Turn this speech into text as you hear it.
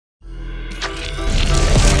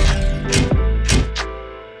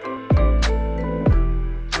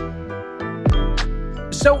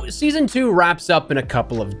So Season 2 wraps up in a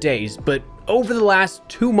couple of days, but over the last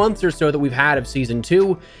 2 months or so that we've had of Season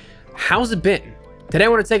 2, how's it been? Today I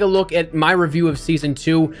want to take a look at my review of Season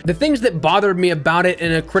 2, the things that bothered me about it,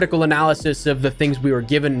 and a critical analysis of the things we were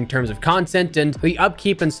given in terms of content and the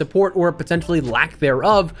upkeep and support, or potentially lack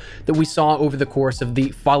thereof, that we saw over the course of the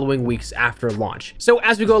following weeks after launch. So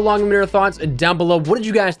as we go along, let me know your thoughts down below. What did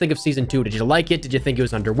you guys think of Season 2? Did you like it? Did you think it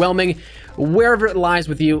was underwhelming? Wherever it lies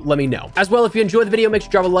with you, let me know. As well, if you enjoyed the video, make sure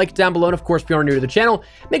to drop a like down below, and of course, if you are new to the channel,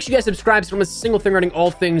 make sure you guys subscribe so from a single thing regarding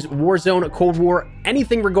all things Warzone, Cold War,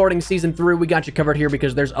 anything regarding Season 3, we got you covered here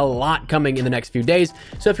because there's a lot coming in the next few days.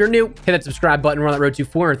 So if you're new, hit that subscribe button. We're on that road to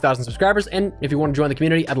 400,000 subscribers, and if you want to join the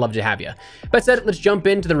community, I'd love to have you. That said, let's jump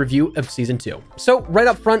into the review of Season 2. So right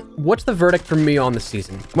up front, what's the verdict from me on the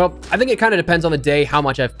season? Well, I think it kind of depends on the day, how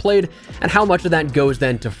much I've played, and how much of that goes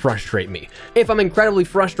then to frustrate me. If I'm incredibly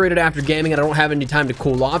frustrated after gaming and I don't have any time to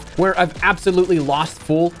cool off, where I've absolutely lost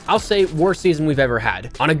full, I'll say worst season we've ever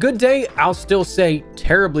had. On a good day, I'll still say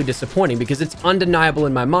terribly disappointing, because it's undeniable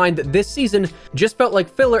in my mind that this season just felt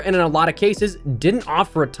like filler, and in a lot of cases didn't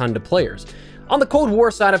offer a ton to players. On the Cold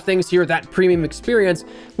War side of things here, that premium experience,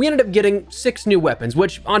 we ended up getting 6 new weapons,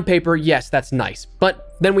 which on paper, yes, that's nice.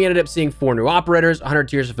 But then we ended up seeing 4 new operators, 100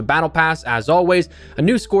 tiers of the battle pass, as always, a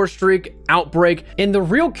new score streak, outbreak, and the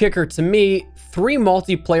real kicker to me, 3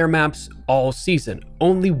 multiplayer maps all season,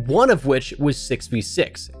 only one of which was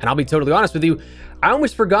 6v6. And I'll be totally honest with you, I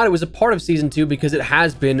almost forgot it was a part of Season 2 because it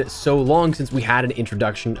has been so long since we had an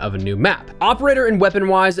introduction of a new map. Operator and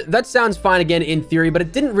weapon-wise, that sounds fine again in theory, but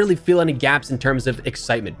it didn't really fill any gaps in terms of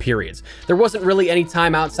excitement periods. There wasn't really any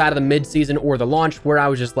time outside of the mid-season or the launch where I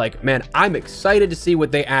was just like, man, I'm excited to see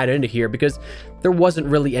what they add into here, because there wasn't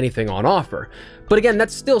really anything on offer. But again,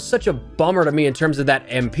 that's still such a bummer to me in terms of that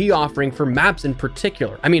MP offering for maps in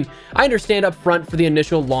particular. I mean, I understand up front for the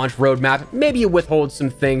initial launch roadmap, maybe you withhold some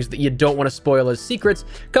things that you don't want to spoil as secrets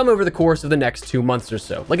come over the course of the next 2 months or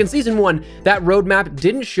so. Like in Season 1, that roadmap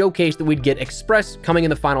didn't showcase that we'd get Express coming in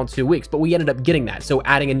the final 2 weeks, but we ended up getting that. So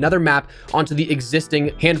adding another map onto the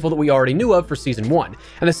existing handful that we already knew of for Season 1.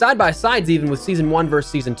 And the side-by-sides even with Season 1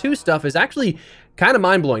 versus Season 2 stuff is actually kind of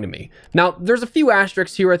mind-blowing to me. Now, there's a few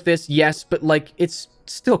asterisks here at this, yes, but like, it's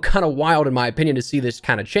still kind of wild in my opinion to see this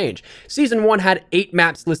kind of change. Season 1 had 8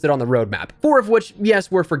 maps listed on the roadmap, 4 of which,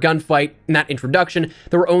 yes, were for gunfight. In that introduction,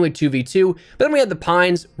 there were only 2v2, but then we had the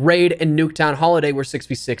Pines, Raid, and Nuketown Holiday were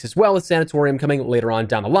 6v6 as well, with Sanatorium coming later on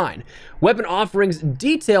down the line. Weapon offerings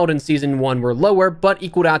detailed in Season 1 were lower, but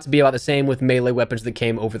equaled out to be about the same with melee weapons that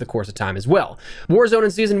came over the course of time as well. Warzone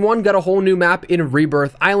in Season 1 got a whole new map in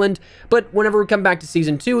Rebirth Island, but whenever we come back to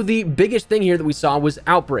Season 2, the biggest thing here that we saw was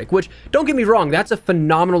Outbreak, which, don't get me wrong, that's a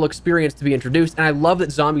phenomenal experience to be introduced, and I love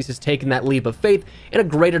that Zombies has taken that leap of faith in a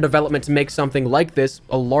greater development to make something like this,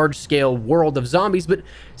 a large-scale world of zombies. But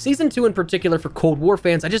Season 2 in particular for Cold War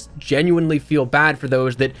fans, I just genuinely feel bad for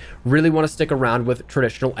those that really want to stick around with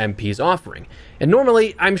traditional MP's offering. And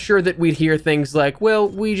normally, I'm sure that we'd hear things like, well,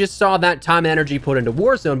 we just saw that time and energy put into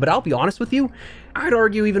Warzone, but I'll be honest with you, I'd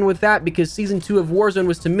argue even with that, because Season 2 of Warzone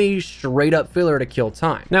was to me straight up filler to kill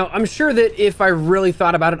time. Now, I'm sure that if I really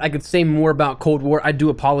thought about it, I could say more about Cold War. I do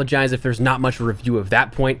apologize if there's not much review of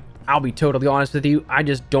that point. I'll be totally honest with you, I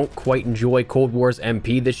just don't quite enjoy Cold War's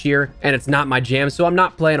MP this year, and it's not my jam, so I'm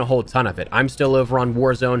not playing a whole ton of it. I'm still over on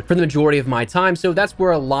Warzone for the majority of my time, so that's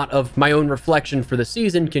where a lot of my own reflection for the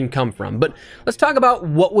season can come from. But let's talk about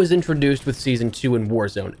what was introduced with Season 2 in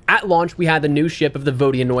Warzone. At launch, we had the new ship of the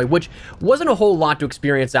Vodianoi, which wasn't a whole lot to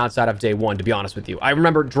experience outside of day 1, to be honest with you. I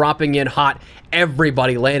remember dropping in hot,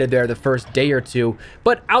 everybody landed there the first day or two,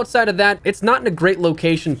 but outside of that, it's not in a great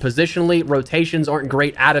location positionally, rotations aren't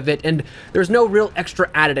great out of it, and there's no real extra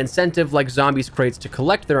added incentive like zombies crates to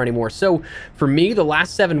collect there anymore. So for me, the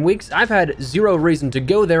last 7 weeks, I've had zero reason to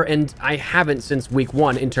go there, and I haven't since week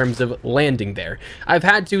 1 in terms of landing there. I've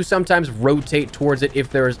had to sometimes rotate towards it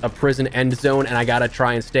if there's a prison end zone and I gotta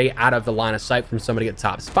try and stay out of the line of sight from somebody at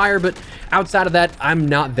top spire, but outside of that, I'm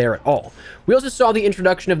not there at all. We also saw the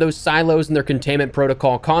introduction of those silos and their containment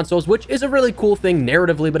protocol consoles, which is a really cool thing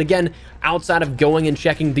narratively, but again, outside of going and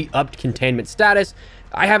checking the upped containment status,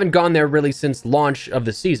 I haven't gone there really since launch of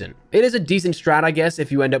the season. It is a decent strat, I guess,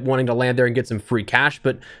 if you end up wanting to land there and get some free cash,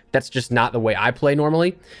 but that's just not the way I play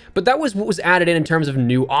normally. But that was what was added in terms of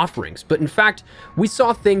new offerings. But in fact, we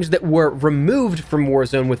saw things that were removed from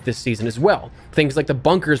Warzone with this season as well. Things like the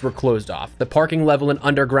bunkers were closed off, the parking level and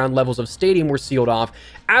underground levels of Stadium were sealed off,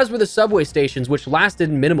 as were the subway stations, which lasted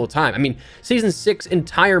minimal time. I mean, Season 6's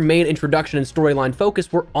entire main introduction and storyline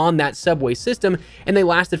focus were on that subway system, and they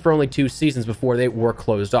lasted for only 2 seasons before they were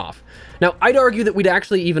closed off. Now, I'd argue that we'd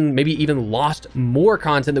actually even maybe even lost more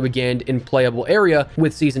content that we gained in playable area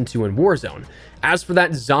with Season 2 in Warzone. As for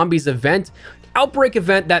that Zombies event, Outbreak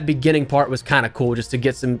event, that beginning part was kind of cool just to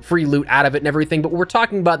get some free loot out of it and everything, but we're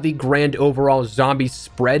talking about the grand overall zombie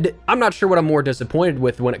spread. I'm not sure what I'm more disappointed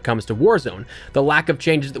with when it comes to Warzone. The lack of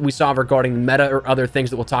changes that we saw regarding the meta or other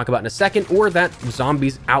things that we'll talk about in a second, or that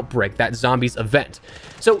Zombies Outbreak, that Zombies event.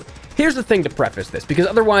 So here's the thing to preface this, because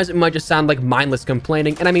otherwise it might just sound like mindless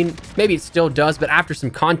complaining, and I mean, maybe it still does, but after some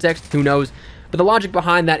context, who knows? But the logic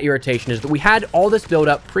behind that irritation is that we had all this build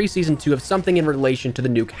up pre-season 2 of something in relation to the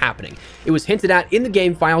nuke happening. It was hinted at in the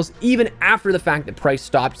game files even after the fact that Price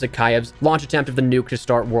stopped Zakayev's launch attempt of the nuke to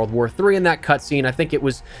start World War III in that cutscene. I think it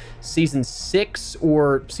was Season 6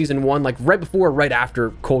 or Season 1, like right before or right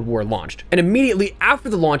after Cold War launched. And immediately after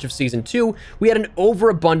the launch of Season 2, we had an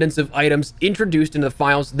overabundance of items introduced into the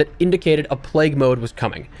files that indicated a plague mode was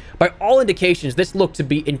coming. By all indications, this looked to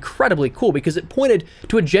be incredibly cool because it pointed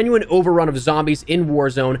to a genuine overrun of zombies in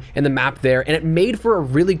Warzone and the map there, and it made for a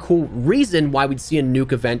really cool reason why we'd see a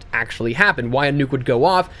nuke event actually happen, why a nuke would go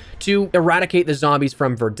off to eradicate the zombies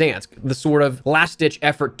from Verdansk, the sort of last-ditch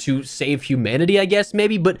effort to save humanity, I guess,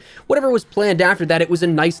 maybe, but whatever was planned after that, it was a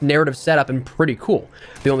nice narrative setup and pretty cool.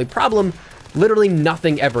 The only problem, literally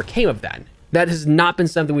nothing ever came of that. That has not been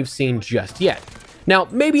something we've seen just yet. Now,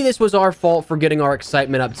 maybe this was our fault for getting our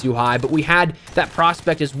excitement up too high, but we had that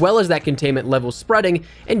prospect as well as that containment level spreading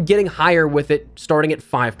and getting higher with it starting at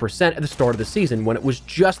 5% at the start of the season when it was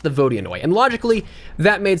just the Vodianoi. And logically,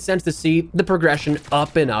 that made sense to see the progression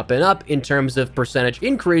up and up and up in terms of percentage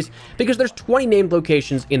increase because there's 20 named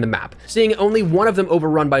locations in the map. Seeing only one of them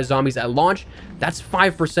overrun by zombies at launch, that's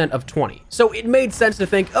 5% of 20. So it made sense to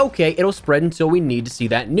think, okay, it'll spread until we need to see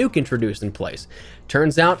that nuke introduced in place.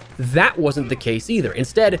 Turns out that wasn't the case either.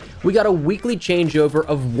 Instead, we got a weekly changeover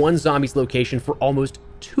of one zombie's location for almost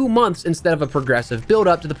 2 months instead of a progressive build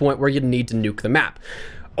up to the point where you'd need to nuke the map.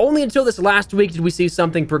 Only until this last week did we see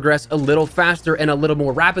something progress a little faster and a little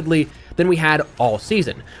more rapidly than we had all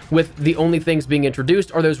season, with the only things being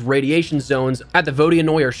introduced are those radiation zones at the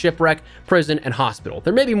Vodianoi or shipwreck, prison, and hospital.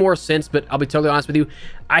 There may be more since, but I'll be totally honest with you,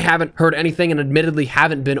 I haven't heard anything and admittedly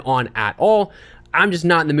haven't been on at all. I'm just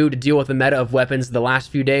not in the mood to deal with the meta of weapons the last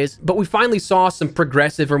few days, but we finally saw some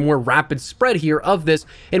progressive or more rapid spread here of this,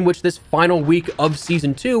 in which this final week of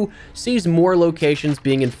Season 2 sees more locations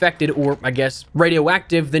being infected or, I guess,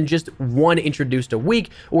 radioactive than just one introduced a week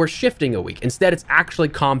or shifting a week. Instead, it's actually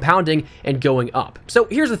compounding and going up. So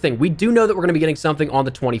here's the thing. We do know that we're going to be getting something on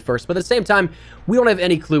the 21st, but at the same time, we don't have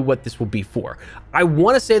any clue what this will be for. I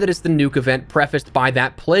want to say that it's the nuke event prefaced by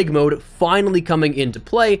that plague mode finally coming into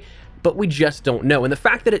play, but we just don't know. And the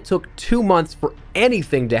fact that it took 2 months for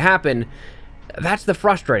anything to happen, that's the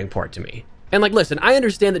frustrating part to me. And like, listen, I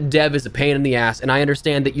understand that dev is a pain in the ass, and I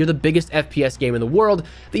understand that you're the biggest FPS game in the world,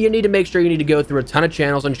 that you need to make sure you need to go through a ton of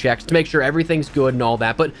channels and checks to make sure everything's good and all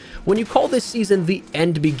that. But when you call this season the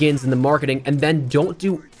end begins in the marketing and then don't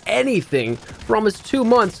do anything for almost 2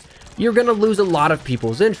 months, you're gonna lose a lot of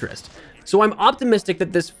people's interest. So I'm optimistic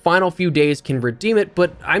that this final few days can redeem it,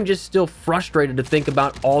 but I'm just still frustrated to think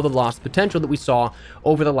about all the lost potential that we saw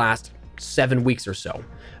over the last 7 weeks or so.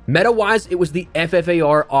 Meta-wise, it was the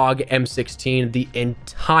FFAR AUG M16 the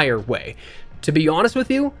entire way. To be honest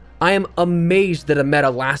with you, I am amazed that a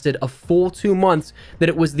meta lasted a full 2 months, that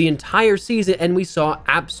it was the entire season, and we saw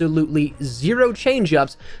absolutely zero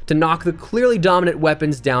change-ups to knock the clearly dominant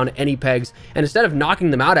weapons down any pegs, and instead of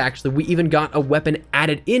knocking them out, actually, we even got a weapon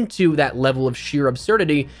added into that level of sheer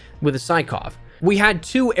absurdity with a Psychov. We had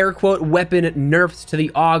 2 air quote weapon nerfs to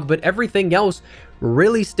the AUG, but everything else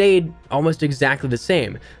really stayed almost exactly the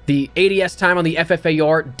same. The ADS time on the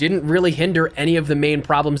FFAR didn't really hinder any of the main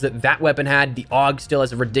problems that that weapon had. The AUG still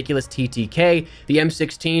has a ridiculous TTK. The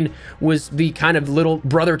M16 was the kind of little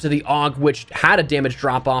brother to the AUG, which had a damage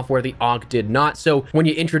drop-off where the AUG did not. So when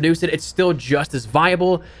you introduce it, it's still just as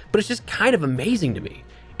viable, but it's just kind of amazing to me.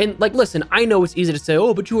 And like, listen, I know it's easy to say,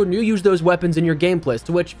 oh, but you use those weapons in your gameplays,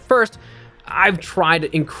 to which, first, I've tried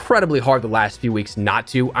incredibly hard the last few weeks not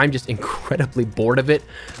to. I'm just incredibly bored of it.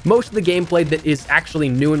 Most of the gameplay that is actually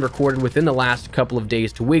new and recorded within the last couple of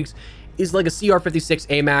days to weeks is like a CR56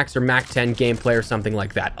 AMAX or MAC-10 gameplay or something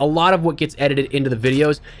like that. A lot of what gets edited into the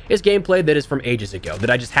videos is gameplay that is from ages ago,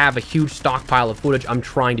 that I just have a huge stockpile of footage I'm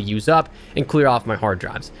trying to use up and clear off my hard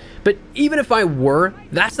drives. But even if I were,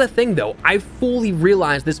 that's the thing though, I fully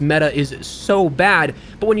realize this meta is so bad,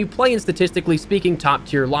 but when you play in statistically speaking top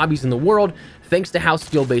tier lobbies in the world, thanks to how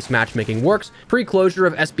skill-based matchmaking works, pre-closure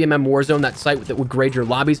of SBMM Warzone, that site that would grade your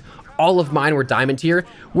lobbies, all of mine were diamond tier.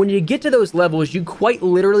 When you get to those levels, you quite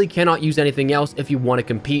literally cannot use anything else if you want to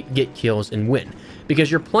compete, get kills, and win. Because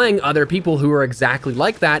you're playing other people who are exactly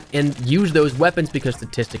like that and use those weapons because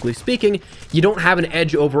statistically speaking, you don't have an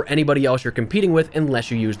edge over anybody else you're competing with unless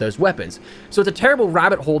you use those weapons. So it's a terrible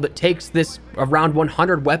rabbit hole that takes this around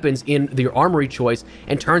 100 weapons in the armory choice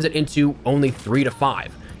and turns it into only 3 to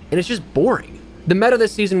 5. And it's just boring. The meta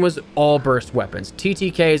this season was all burst weapons.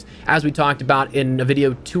 TTKs, as we talked about in a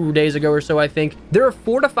video 2 days ago or so, I think, there are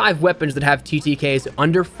 4 to 5 weapons that have TTKs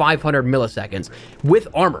under 500 milliseconds with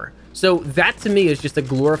armor. So that to me is just a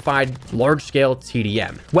glorified large-scale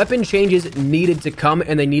TDM. Weapon changes needed to come,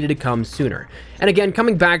 and they needed to come sooner. And again,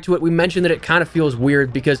 coming back to it, we mentioned that it kind of feels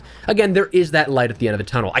weird because, again, there is that light at the end of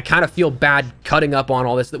the tunnel. I kind of feel bad cutting up on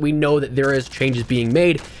all this, that we know that there is changes being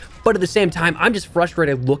made, but at the same time, I'm just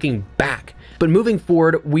frustrated looking back. But moving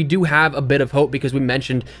forward, we do have a bit of hope because we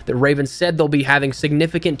mentioned that Raven said they'll be having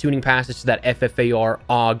significant tuning passes to that FFAR,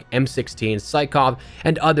 AUG, M16, Psychov,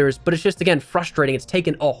 and others, but it's just, again, frustrating. It's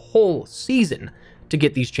taken a whole season to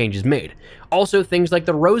get these changes made. Also, things like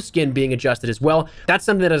the Rose skin being adjusted as well. That's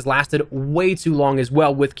something that has lasted way too long as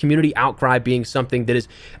well, with community outcry being something that is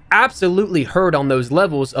absolutely heard on those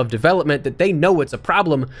levels of development that they know it's a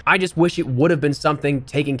problem. I just wish it would have been something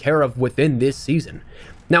taken care of within this season.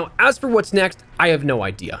 Now, as for what's next, I have no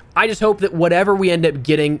idea. I just hope that whatever we end up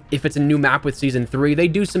getting, if it's a new map with Season 3, they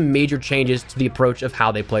do some major changes to the approach of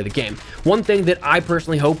how they play the game. One thing that I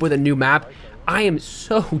personally hope with a new map, I am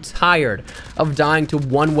so tired of dying to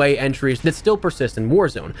one-way entries that still persist in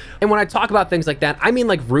Warzone. And when I talk about things like that, I mean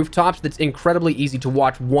like rooftops that's incredibly easy to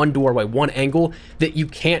watch one doorway, one angle that you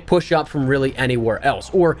can't push up from really anywhere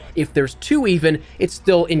else. Or if there's 2 even, it's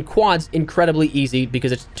still in quads incredibly easy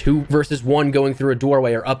because it's 2 versus 1 going through a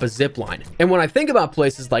doorway or up a zip line. And when I think about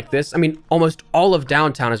places like this, I mean, almost all of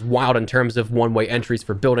downtown is wild in terms of one-way entries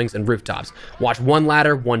for buildings and rooftops. Watch 1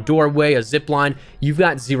 ladder, 1 doorway, a zip line, you've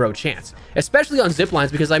got 0 chance. Especially on zip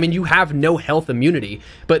lines because, I mean, you have no health immunity,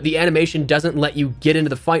 but the animation doesn't let you get into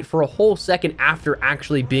the fight for a whole second after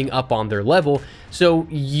actually being up on their level, so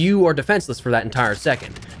you are defenseless for that entire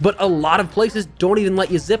second. But a lot of places don't even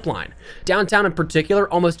let you zip line. Downtown in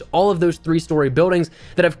particular, almost all of those 3-story buildings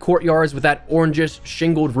that have courtyards with that orangish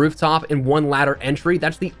shingled rooftop and 1 ladder entry,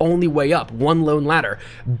 that's the only way up, 1 lone ladder.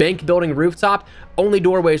 Bank building rooftop, only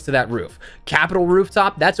doorways to that roof. Capitol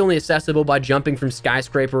rooftop, that's only accessible by jumping from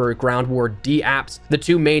skyscraper or ground war D apps, the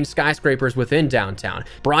 2 main skyscrapers within downtown.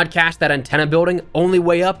 Broadcast, that antenna building, only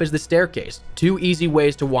way up is the staircase. 2 easy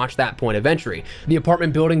ways to watch that point of entry. The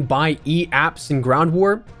apartment building by E apps in ground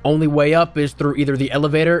war, only way up is through either the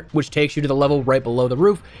elevator, which takes you to the level right below the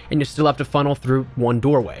roof, and you still have to funnel through 1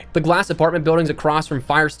 doorway. The glass apartment buildings across from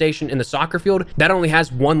fire station in the soccer field, that only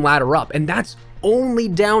has 1 ladder up, and that's only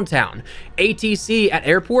downtown. ATC at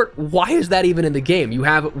airport, why is that even in the game? You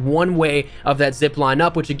have 1 way of that zip line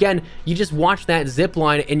up, which again, you just watch that zip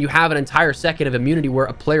line and you have an entire second of immunity where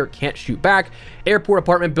a player can't shoot back. Airport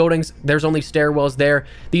apartment buildings, there's only stairwells there.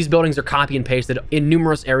 These buildings are copy and pasted in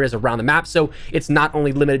numerous areas around the map, so it's not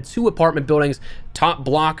only limited to apartment buildings. Top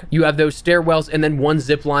block, you have those stairwells and then 1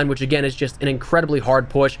 zip line, which again is just an incredibly hard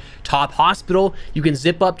push. Top hospital, you can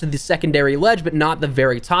zip up to the secondary ledge, but not the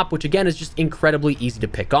very top, which again is just incredibly easy to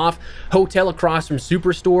pick off. Hotel across from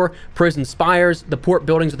Superstore, Prison Spires, the port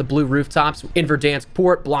buildings with the blue rooftops in Verdansk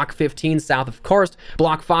Port, Block 15 south of Karst,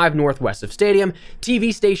 Block 5 northwest of Stadium,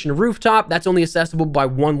 TV station rooftop, that's only accessible by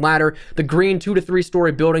 1 ladder, the green 2 to 3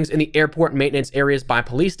 story buildings in the airport maintenance areas by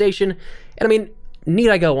police station, and I mean, need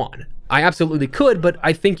I go on? I absolutely could, but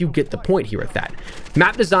I think you get the point here with that.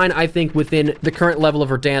 Map design, I think, within the current level of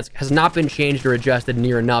Verdansk has not been changed or adjusted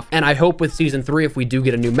near enough, and I hope with Season 3, if we do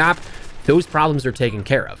get a new map, those problems are taken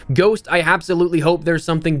care of. Ghost, I absolutely hope there's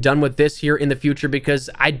something done with this here in the future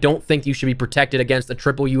because I don't think you should be protected against a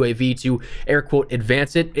triple UAV to air quote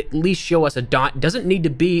advance it. At least show us a dot. Doesn't need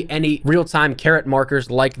to be any real-time carrot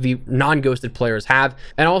markers like the non-ghosted players have.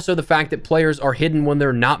 And also the fact that players are hidden when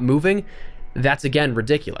they're not moving. That's again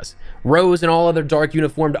ridiculous. Rose and all other dark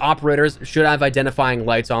uniformed operators should have identifying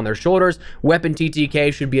lights on their shoulders. Weapon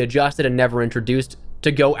TTK should be adjusted and never introduced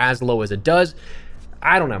to go as low as it does.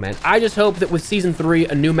 I don't know, man. I just hope that with Season 3,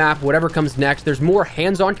 a new map, whatever comes next, there's more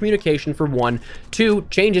hands-on communication for 1. 2,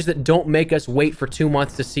 changes that don't make us wait for 2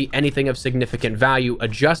 months to see anything of significant value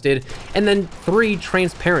adjusted. And then 3,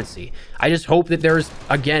 transparency. I just hope that there's,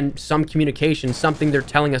 again, some communication, something they're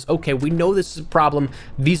telling us, okay, we know this is a problem.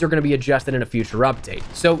 These are going to be adjusted in a future update.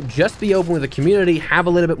 So just be open with the community, have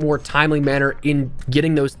a little bit more timely manner in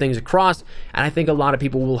getting those things across, and I think a lot of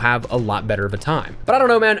people will have a lot better of a time. But I don't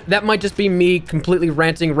know, man, that might just be me completely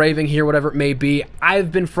ranting, raving here, whatever it may be.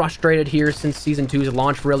 I've been frustrated here since Season 2's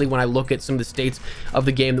launch, really, when I look at some of the states of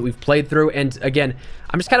the game that we've played through, and again,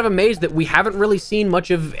 I'm just kind of amazed that we haven't really seen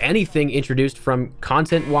much of anything introduced from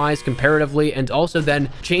content-wise, comparatively, and also then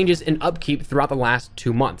changes in upkeep throughout the last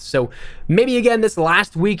 2 months. So maybe, again, this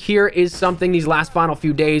last week here is something, these last final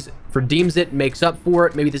few days, redeems it, makes up for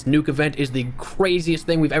it. Maybe this nuke event is the craziest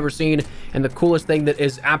thing we've ever seen and the coolest thing that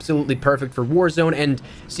is absolutely perfect for Warzone, and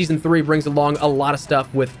Season 3 brings along a lot of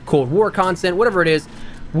stuff with Cold War content, whatever it is,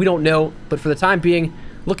 we don't know. But for the time being,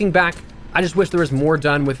 looking back, I just wish there was more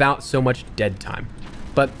done without so much dead time.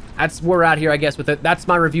 But that's where we're at here, I guess, with it. That's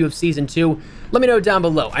my review of Season 2. Let me know down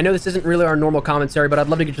below. I know this isn't really our normal commentary, but I'd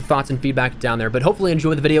love to get your thoughts and feedback down there. But hopefully you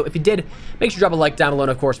enjoyed the video. If you did, make sure you drop a like down below.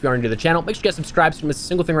 And of course, if you aren't new to the channel, make sure you get subscribed so you don't miss a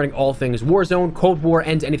single thing regarding all things Warzone, Cold War,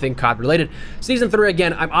 and anything COD related. Season 3,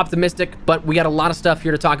 again, I'm optimistic, but we got a lot of stuff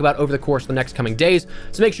here to talk about over the course of the next coming days.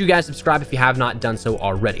 So make sure you guys subscribe if you have not done so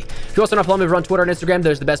already. If you also want to follow me over on Twitter and Instagram,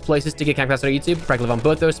 those are the best places to get connected on YouTube. Probably live on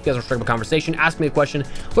both those. If you guys want to strike up a conversation, ask me a question,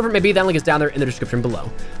 whatever it may be, that link is down there in the description below.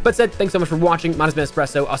 But said, thanks so much for watching. Mine has been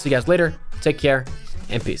Espresso. I'll see you guys later. Take care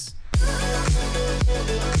and peace.